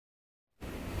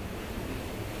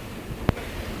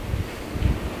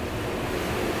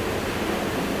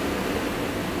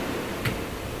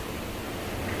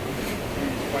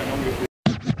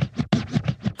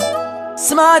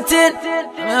Martin.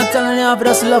 I'm telling you, have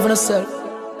just love yourself.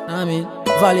 I mean,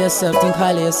 value yourself, think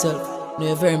highly of yourself. You know,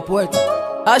 you're very important.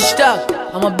 Hashtag,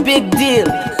 I'm a big deal.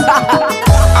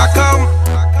 I come,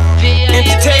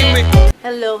 entertainment.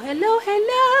 Hello, hello,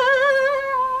 hello.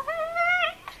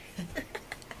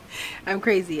 I'm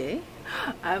crazy, eh?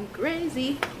 I'm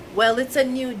crazy. Well, it's a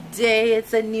new day.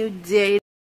 It's a new day.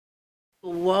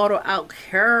 Water out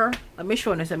here. Let me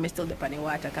show you some still the pani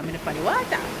water. Come in the pani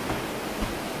water.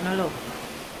 No look.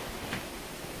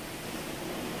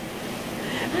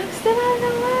 I'm still on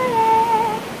the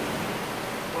water.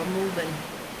 We're moving.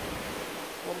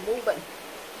 We're moving.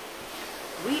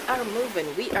 We are moving.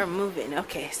 We are moving.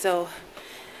 Okay, so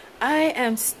I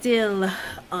am still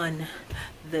on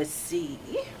the sea.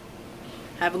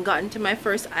 Haven't gotten to my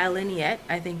first island yet.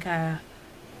 I think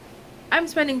I'm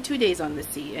spending 2 days on the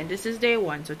sea, and this is day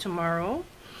 1. So tomorrow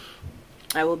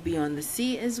I will be on the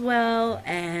sea as well,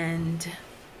 and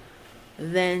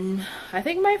then I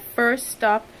think my first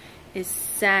stop is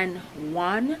San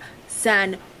Juan.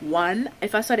 San Juan.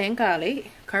 If I saw the Nkali,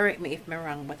 correct me if I'm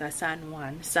wrong, but San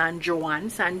Juan. San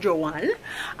Juan.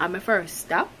 My first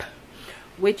stop,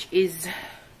 which is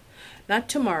not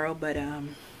tomorrow, but the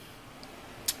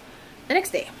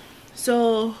next day.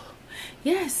 So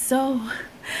yes, so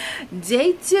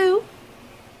day 2.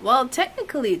 Well,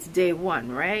 technically it's day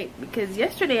 1, right? Because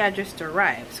yesterday I just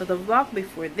arrived, so the vlog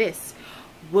before this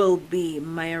will be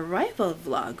my arrival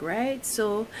vlog, right?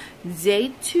 So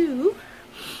day 2.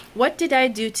 What did I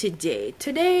do today?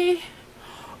 Today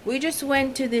we just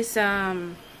went to this not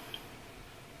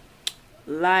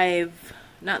live,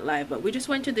 but we just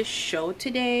went to the show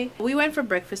today. We went for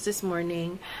breakfast this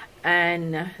morning,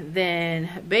 and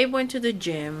then babe went to the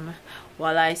gym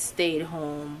while I stayed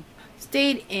home,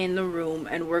 stayed in the room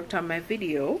and worked on my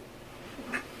video,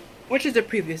 which is the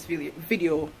previous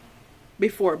video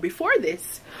before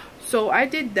this. So I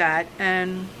did that,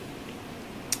 and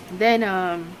then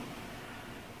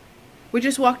we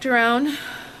just walked around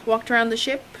the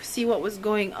ship, see what was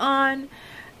going on.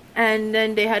 And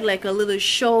then they had like a little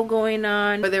show going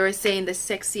on where they were saying the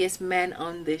sexiest man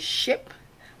on the ship.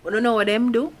 We don't know what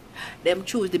them do. Them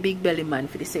choose the big belly man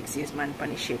for the sexiest man on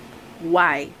the ship.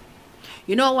 Why?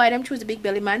 You know why them choose the big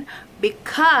belly man?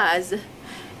 Because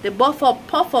the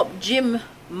puff up gym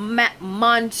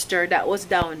monster that was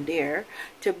down there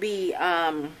to be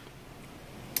the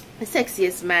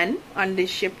sexiest man on this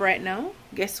ship right now.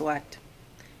 Guess what?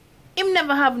 Him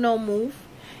never have no move.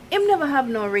 Him never have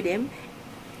no rhythm.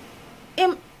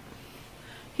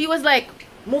 He was like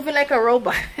moving like a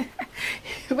robot.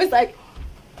 He was like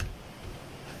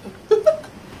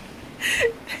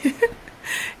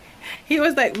he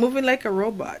was like moving like a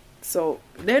robot. So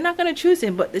they're not gonna choose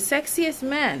him. But the sexiest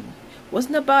man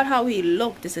wasn't about how he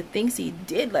looked, it's the things he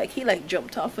did. Like he like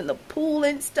jumped off in the pool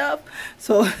and stuff.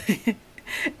 So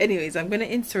anyways, I'm gonna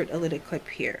insert a little clip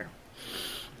here.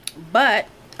 But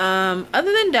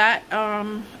other than that,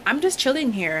 I'm just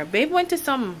chilling here. Babe went to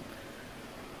some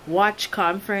watch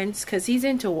conference because he's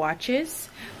into watches.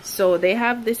 So they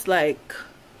have this like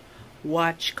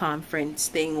watch conference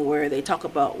thing where they talk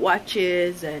about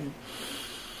watches, and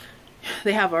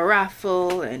they have a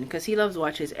raffle, and because he loves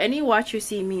watches, any watch you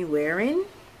see me wearing,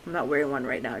 I'm not wearing one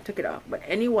right now, I took it off, but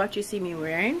any watch you see me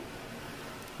wearing,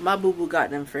 my boo-boo got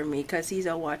them for me because he's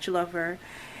a watch lover.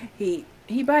 He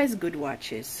buys good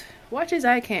watches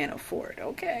I can't afford,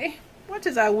 okay?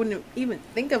 Watches I wouldn't even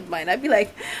think of mine. I'd be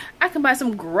like, I can buy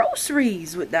some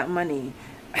groceries with that money.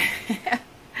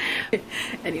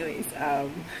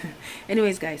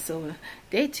 anyways guys, so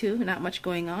day 2, not much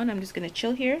going on. I'm just gonna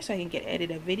chill here so I can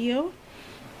edit a video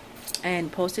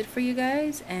and post it for you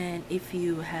guys. And if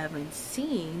you haven't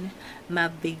seen my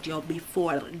video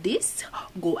before this,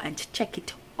 go and check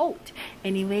it out.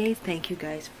 Anyways, thank you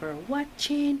guys for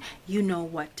watching. You know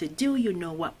what to do, you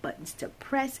know what buttons to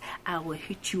press. I will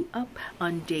hit you up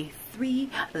on day 3.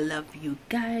 Love you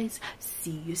guys,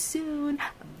 see you soon,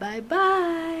 bye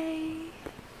bye.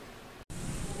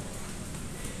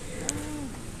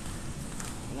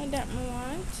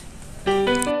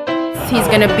 He's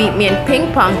gonna beat me in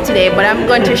ping pong today, but I'm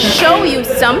going to show you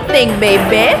something,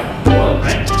 baby,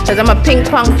 because I'm a ping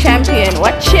pong champion.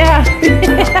 Watch ya.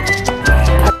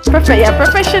 You're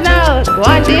professional. Go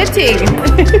on, do your thing.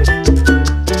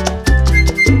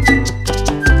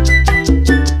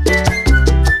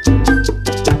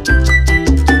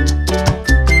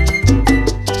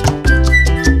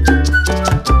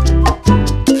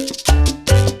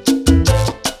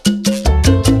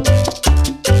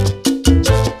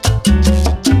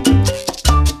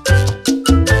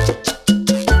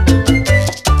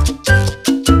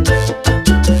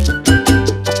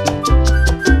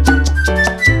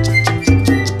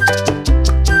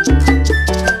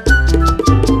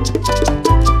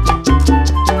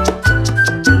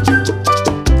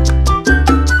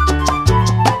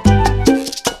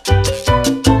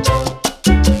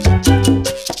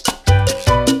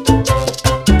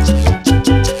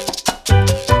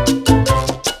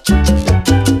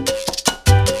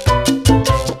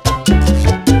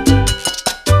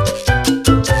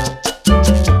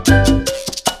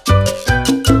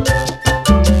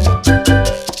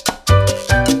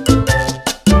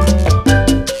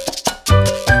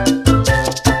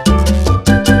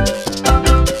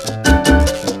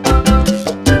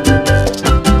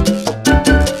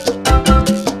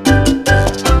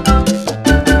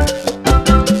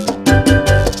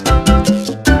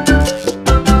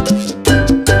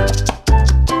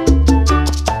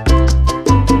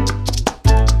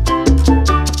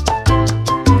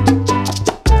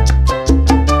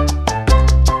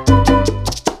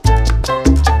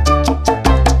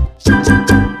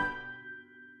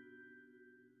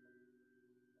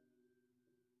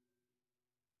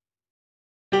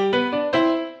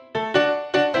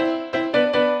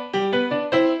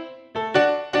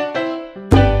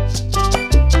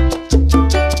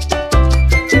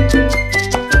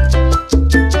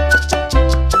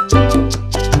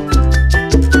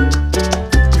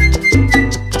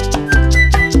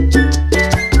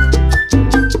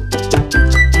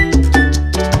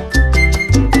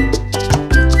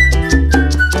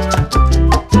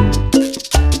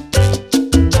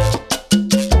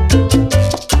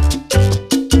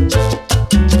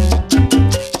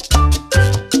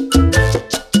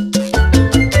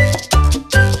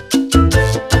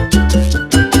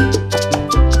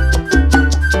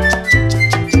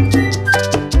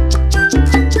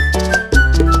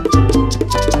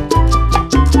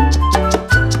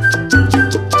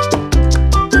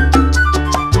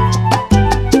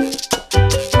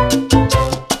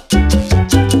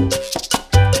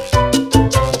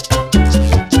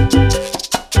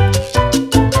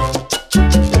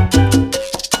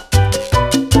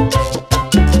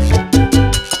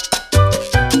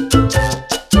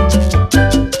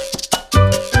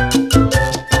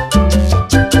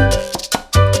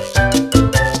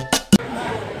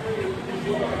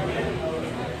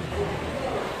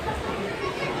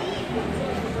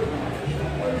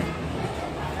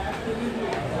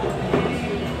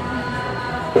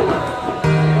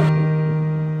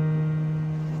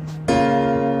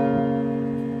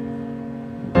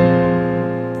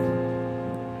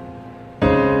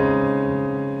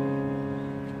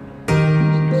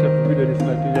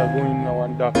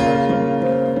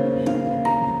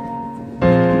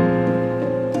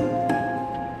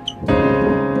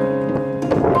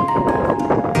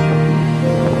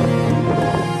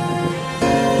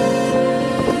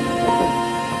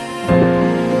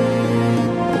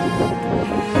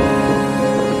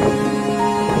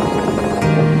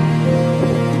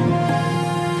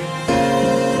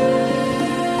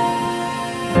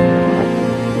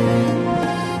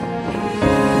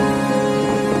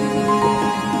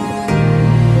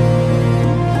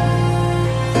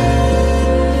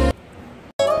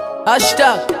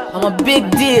 Hashtag, I'm a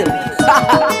big deal.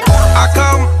 I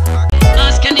come.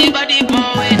 Ask anybody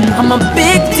about it. I'm a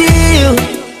big deal.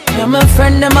 You're my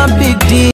friend, I'm a big deal.